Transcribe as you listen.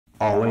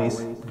always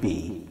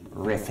be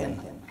riffin'.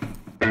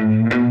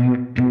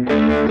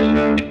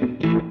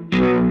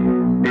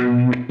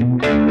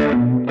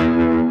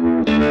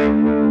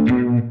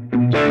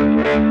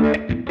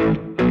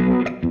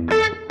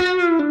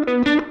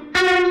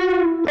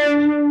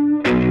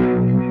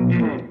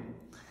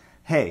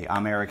 Hey,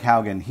 I'm Eric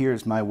Haugen.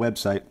 Here's my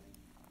website,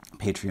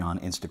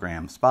 Patreon,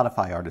 Instagram,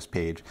 Spotify artist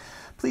page.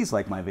 Please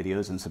like my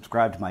videos and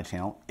subscribe to my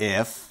channel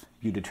if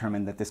you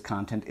determine that this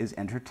content is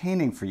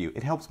entertaining for you.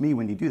 It helps me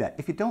when you do that.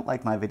 If you don't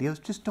like my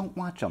videos, just don't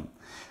watch them.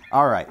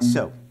 All right,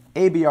 so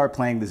A.B.R.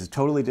 playing. This is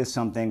totally just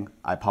something.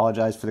 I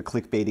apologize for the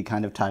clickbaity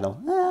kind of title.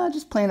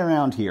 Just playing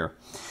around here.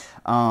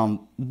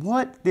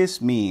 What this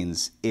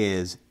means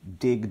is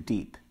dig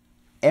deep.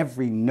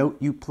 Every note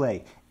you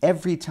play,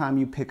 every time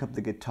you pick up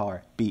the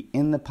guitar, be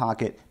in the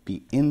pocket,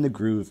 be in the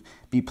groove,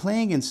 be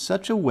playing in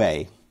such a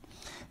way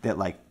that,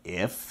 like,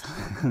 if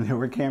there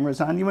were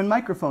cameras on you and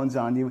microphones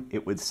on you,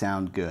 it would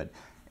sound good.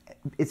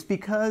 It's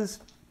because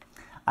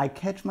I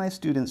catch my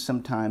students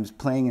sometimes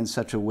playing in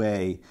such a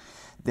way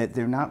that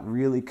they're not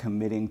really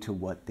committing to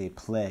what they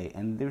play,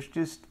 and there's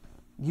just,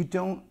 you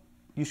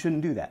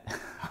shouldn't do that.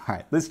 All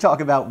right, let's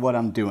talk about what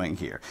I'm doing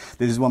here.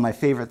 This is one of my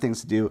favorite things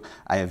to do.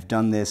 I have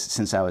done this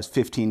since I was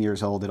 15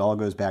 years old. It all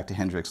goes back to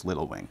Hendrix's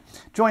Little Wing.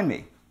 Join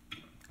me.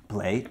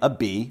 Play a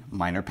B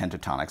minor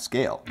pentatonic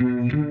scale.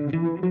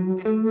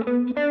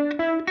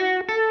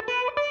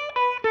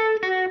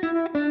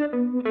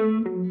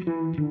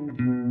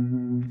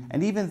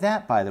 And even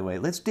that, by the way,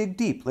 let's dig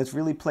deep. Let's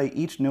really play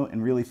each note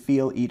and really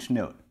feel each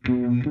note.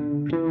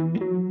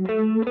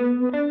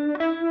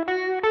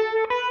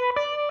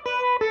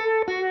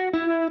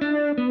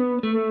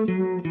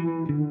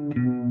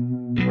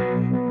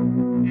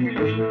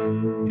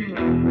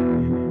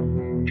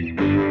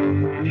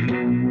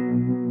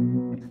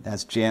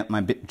 That's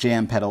my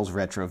jam pedals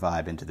retro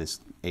vibe into this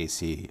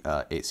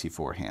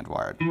AC4 hand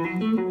wired.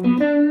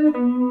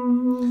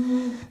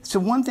 So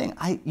one thing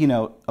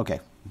okay,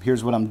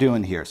 here's what I'm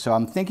doing here. So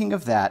I'm thinking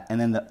of that,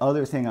 and then the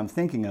other thing I'm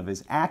thinking of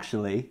is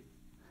actually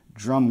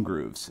drum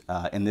grooves.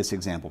 In this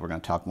example, we're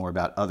going to talk more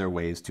about other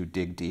ways to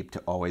dig deep, to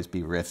always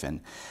be riffing.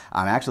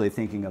 I'm actually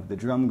thinking of the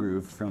drum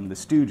groove from the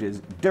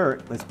Stooges,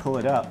 Dirt. Let's pull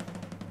it up.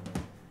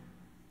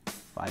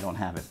 I don't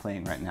have it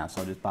playing right now,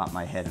 so I'll just bop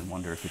my head and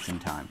wonder if it's in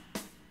time.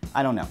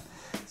 I don't know.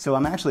 So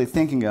I'm actually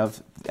thinking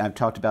of, I've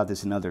talked about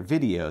this in other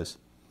videos,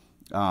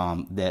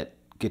 that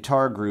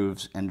guitar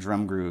grooves and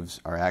drum grooves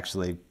are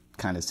actually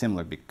kind of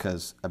similar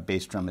because a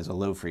bass drum is a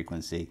low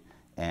frequency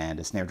and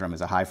a snare drum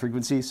is a high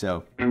frequency,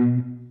 so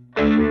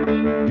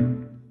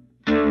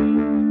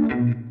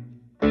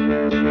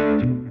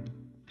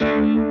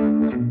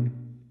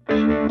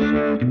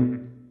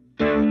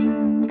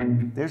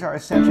there's our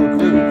essential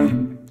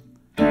groove.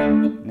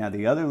 Now,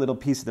 the other little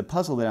piece of the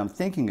puzzle that I'm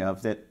thinking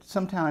of that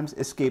sometimes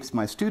escapes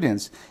my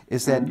students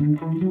is that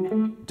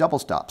double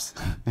stops.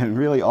 And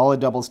really all a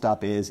double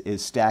stop is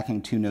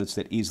stacking two notes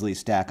that easily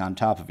stack on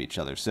top of each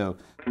other. So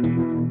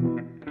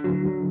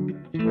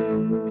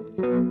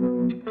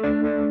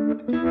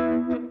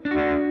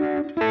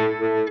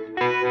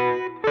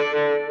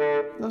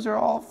those are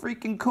all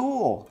freaking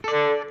cool.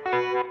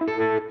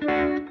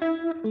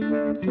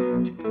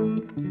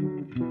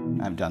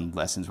 I've done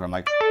lessons where I'm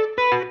like,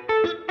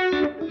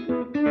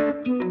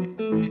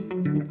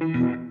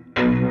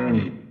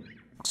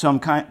 so I'm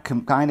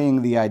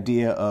combining the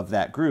idea of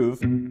that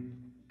groove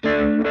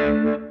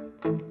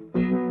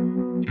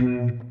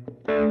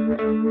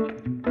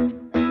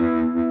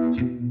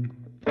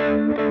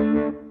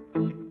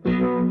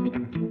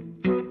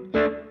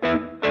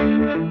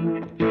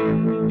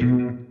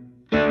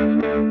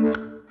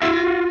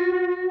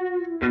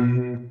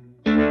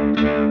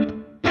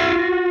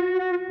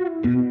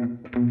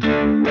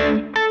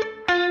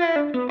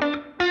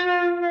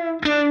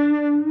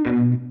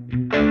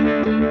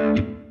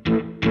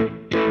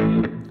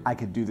I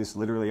could do this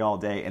literally all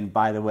day. And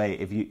by the way,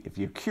 if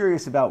you're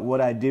curious about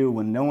what I do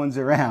when no one's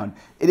around,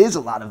 it is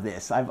a lot of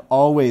this. I've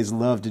always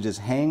loved to just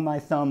hang my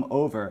thumb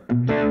over.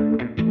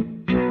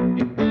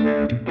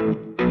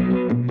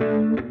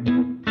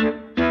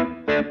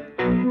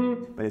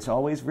 But it's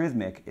always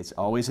rhythmic, it's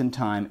always in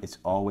time, it's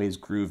always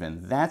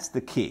grooving. That's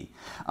the key.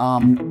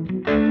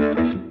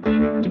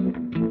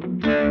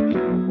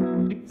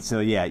 So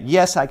yeah,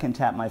 yes, I can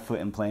tap my foot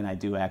and play, and I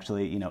do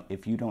actually.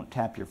 If you don't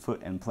tap your foot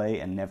and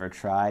play and never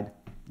tried,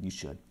 you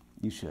should,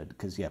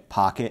 because yeah,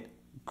 pocket,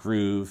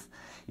 groove,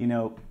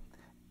 you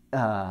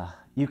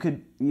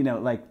could,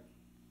 like,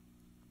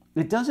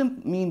 it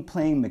doesn't mean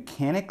playing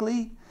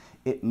mechanically,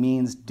 it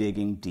means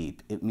digging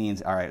deep. It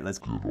means, all right, let's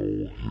get all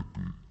hippie.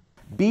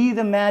 Be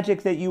the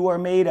magic that you are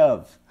made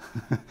of.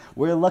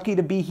 We're lucky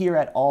to be here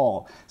at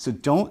all. So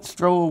don't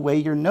throw away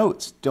your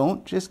notes.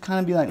 Don't just kind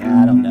of be like,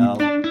 I don't know.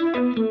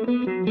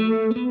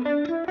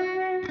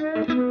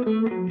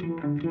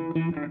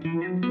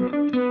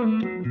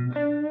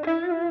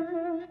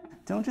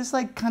 Don't just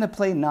like kind of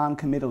play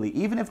non-committally,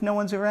 even if no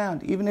one's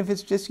around, even if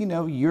it's just, you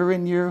know, you're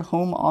in your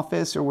home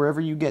office or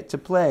wherever you get to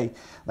play.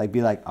 Like,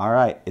 be like, all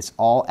right, it's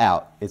all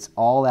out. It's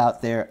all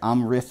out there.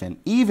 I'm riffing.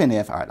 Even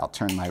if, all right, I'll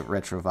turn my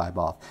retro vibe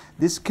off.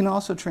 This can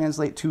also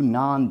translate to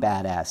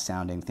non-badass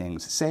sounding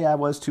things. Say I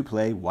was to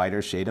play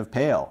Whiter Shade of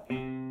Pale.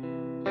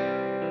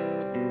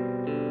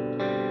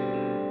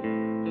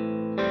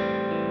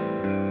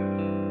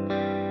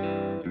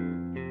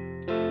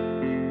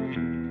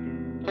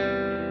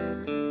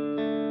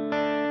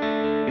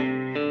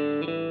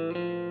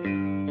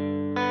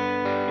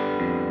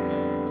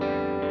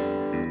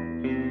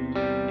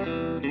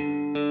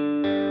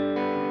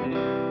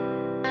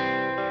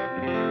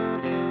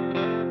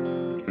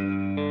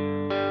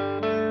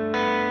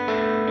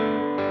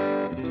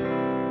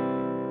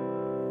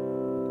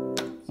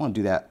 I want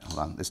to do that. Hold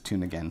on, this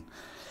tune again.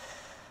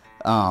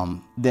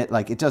 That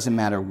like it doesn't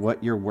matter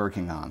what you're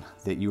working on,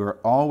 that you are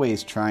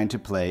always trying to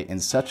play in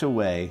such a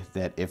way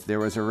that if there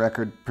was a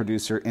record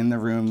producer in the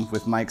room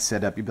with mics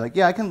set up, you'd be like,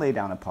 yeah, I can lay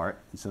down a part.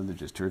 And so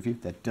just to review,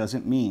 that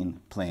doesn't mean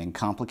playing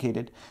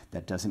complicated.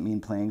 That doesn't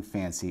mean playing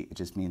fancy. It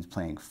just means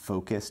playing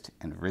focused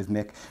and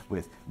rhythmic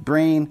with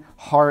brain,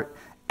 heart,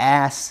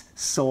 ass,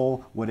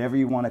 soul, whatever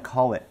you want to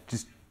call it.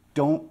 Just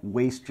don't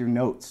waste your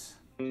notes.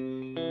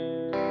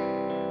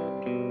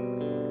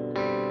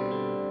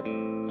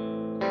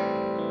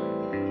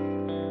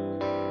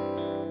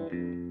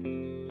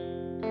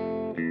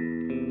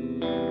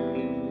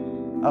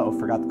 Uh-oh,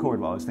 forgot the chord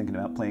while I was thinking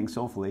about playing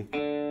soulfully.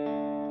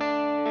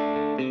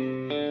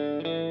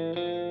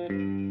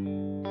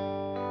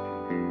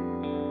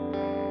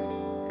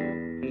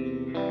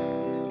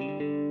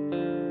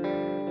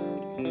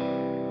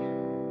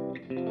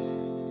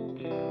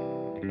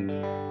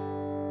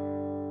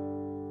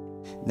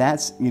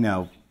 That's, you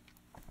know,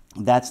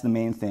 that's the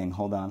main thing.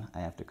 Hold on, I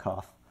have to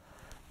cough.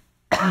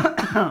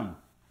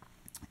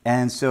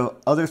 And so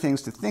other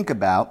things to think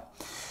about.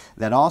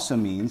 That also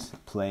means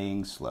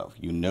playing slow.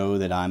 You know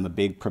that I'm a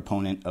big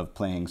proponent of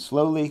playing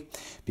slowly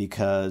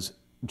because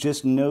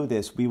just know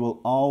this, we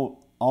will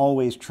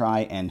always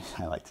try and,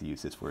 I like to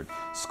use this word,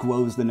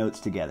 squoze the notes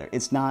together.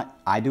 It's not,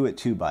 I do it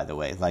too, by the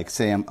way. Like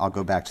say I'll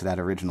go back to that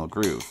original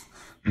groove.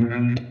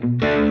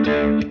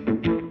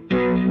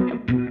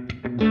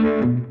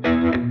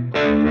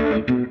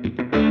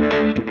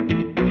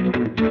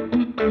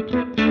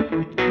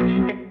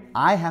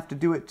 I have to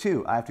do it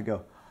too. I have to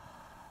go.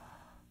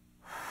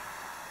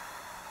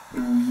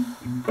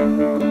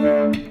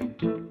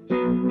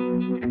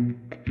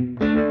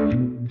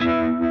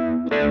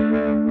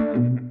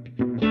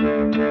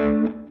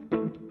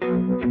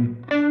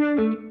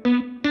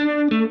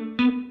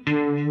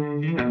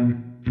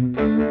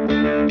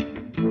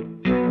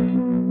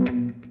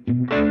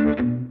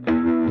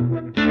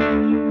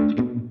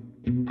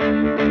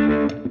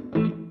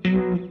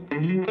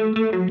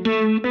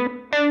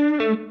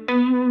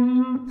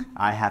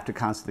 I have to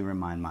constantly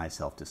remind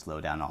myself to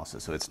slow down also.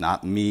 So it's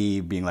not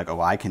me being like,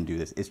 oh, I can do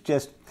this. It's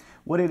just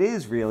what it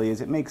is really is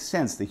it makes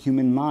sense. The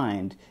human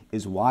mind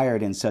is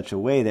wired in such a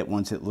way that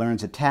once it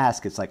learns a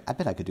task, it's like, I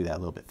bet I could do that a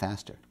little bit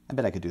faster. I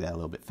bet I could do that a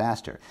little bit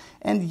faster.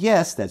 And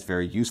yes, that's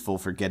very useful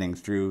for getting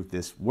through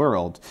this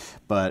world.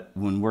 But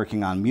when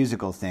working on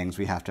musical things,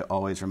 we have to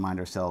always remind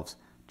ourselves,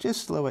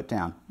 just slow it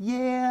down.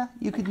 Yeah,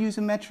 you could use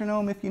a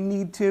metronome if you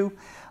need to.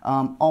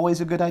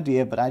 Always a good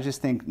idea, but I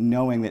just think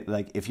knowing that,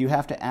 like, if you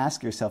have to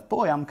ask yourself,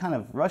 boy, I'm kind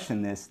of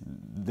rushing this,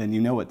 then you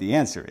know what the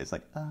answer is.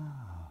 Like, oh,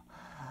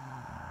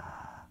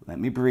 let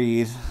me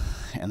breathe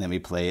and let me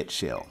play it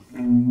chill.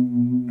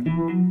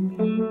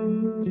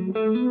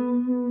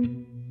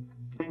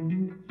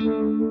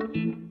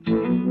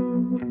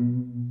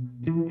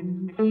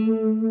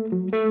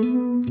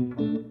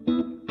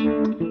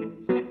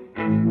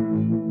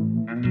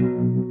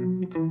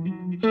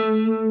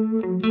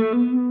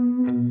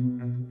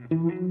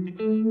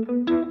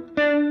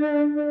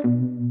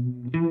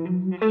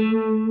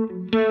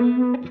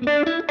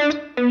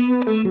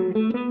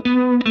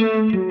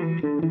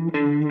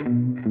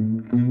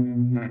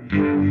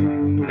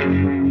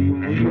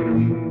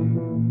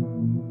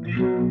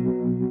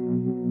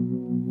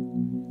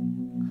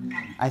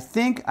 I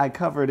think I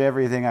covered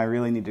everything I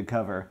really need to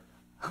cover.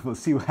 We'll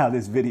see how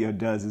this video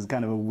does. It's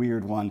kind of a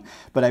weird one.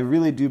 But I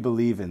really do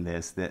believe in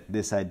this, that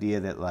this idea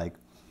that, like,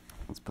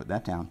 let's put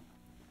that down.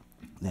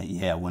 That,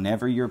 yeah,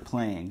 whenever you're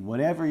playing,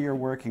 whatever you're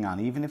working on,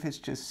 even if it's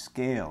just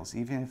scales,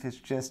 even if it's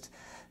just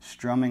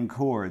strumming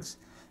chords,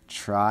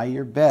 try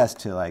your best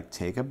to, like,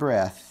 take a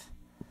breath,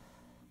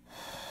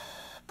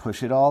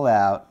 push it all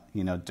out.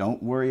 You know,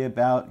 don't worry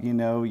about, you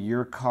know,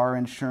 your car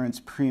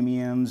insurance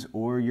premiums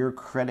or your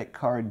credit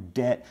card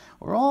debt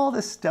or all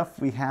the stuff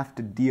we have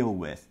to deal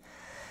with.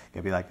 You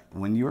gotta be like,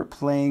 when you're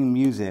playing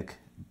music,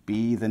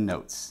 be the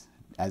notes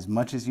as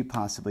much as you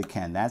possibly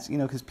can. That's, you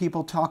know, because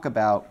people talk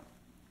about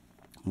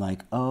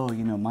like, oh,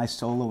 you know, my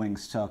soloing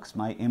sucks,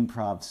 my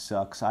improv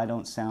sucks, I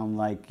don't sound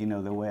like, you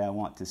know, the way I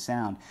want to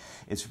sound.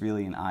 It's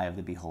really an eye of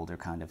the beholder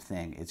kind of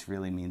thing. It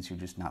really means you're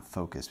just not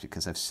focused,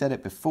 because I've said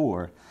it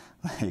before,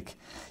 like,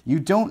 you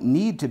don't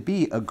need to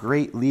be a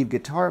great lead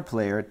guitar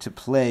player to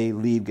play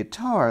lead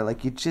guitar.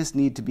 Like, you just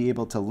need to be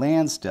able to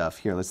land stuff.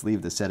 Here, let's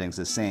leave the settings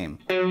the same.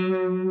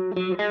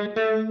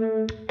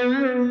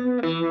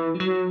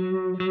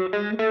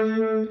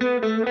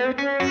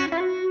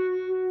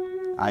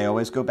 I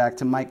always go back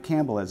to Mike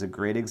Campbell as a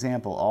great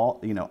example.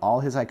 All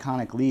his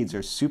iconic leads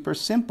are super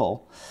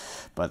simple,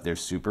 but they're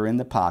super in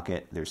the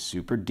pocket. They're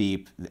super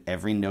deep.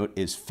 Every note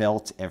is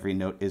felt. Every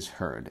note is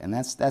heard, and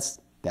that's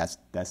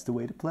the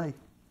way to play,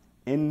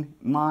 in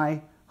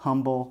my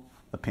humble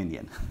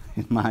opinion.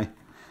 In my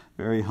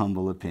very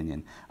humble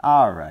opinion.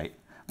 All right,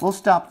 we'll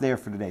stop there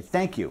for today.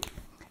 Thank you,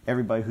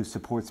 everybody who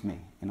supports me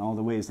in all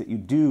the ways that you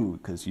do,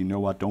 because you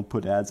know I don't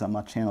put ads on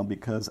my channel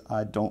because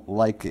I don't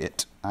like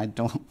it. I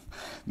don't,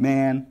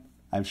 man,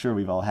 I'm sure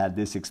we've all had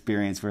this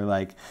experience where,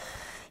 like,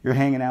 you're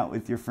hanging out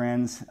with your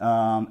friends,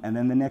 and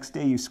then the next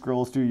day you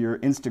scroll through your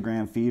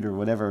Instagram feed or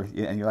whatever,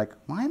 and you're like,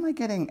 why am I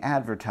getting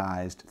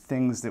advertised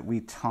things that we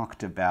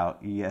talked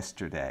about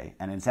yesterday?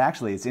 And it's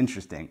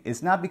interesting.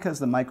 It's not because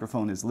the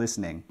microphone is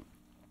listening.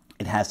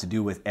 It has to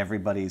do with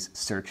everybody's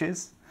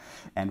searches.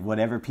 And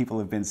whatever people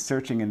have been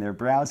searching in their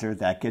browser,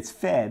 that gets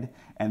fed,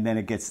 and then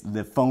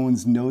the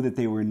phones know that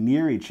they were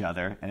near each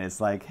other, and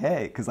it's like,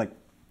 hey, because, like,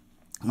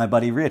 my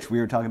buddy Rich, we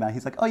were talking about,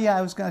 he's like, oh yeah,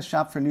 I was going to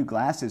shop for new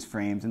glasses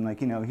frames, and,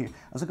 like, you know, I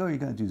was like, oh, you're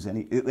going to do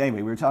Zenny?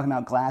 Anyway, we were talking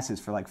about glasses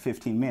for like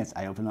 15 minutes.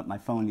 I opened up my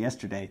phone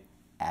yesterday,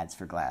 ads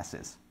for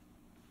glasses.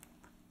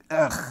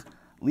 Ugh,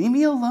 leave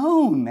me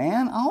alone,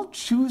 man. I'll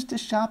choose to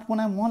shop when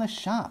I want to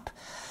shop.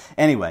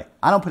 Anyway,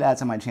 I don't put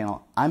ads on my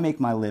channel. I make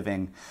my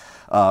living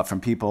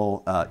from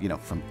people,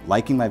 from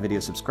liking my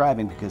videos,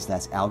 subscribing, because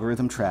that's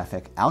algorithm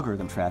traffic.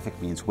 Algorithm traffic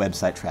means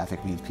website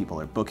traffic, means people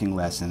are booking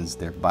lessons,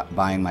 they're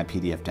buying my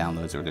PDF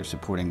downloads, or they're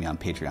supporting me on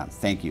Patreon.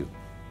 Thank you.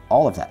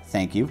 All of that,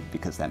 thank you,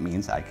 because that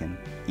means I can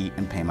eat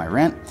and pay my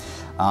rent.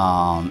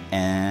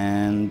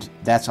 And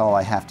that's all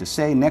I have to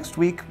say. Next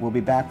week, we'll be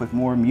back with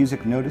more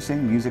music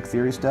noticing, music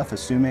theory stuff,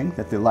 assuming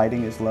that the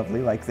lighting is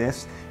lovely like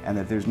this, and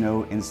that there's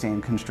no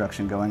insane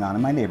construction going on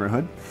in my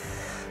neighborhood.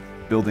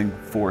 Building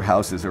 4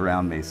 houses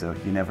around me, so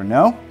you never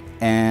know.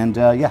 And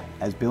yeah,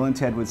 as Bill and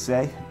Ted would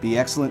say, be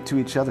excellent to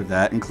each other.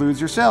 That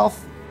includes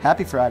yourself.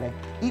 Happy Friday.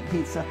 Eat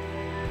pizza.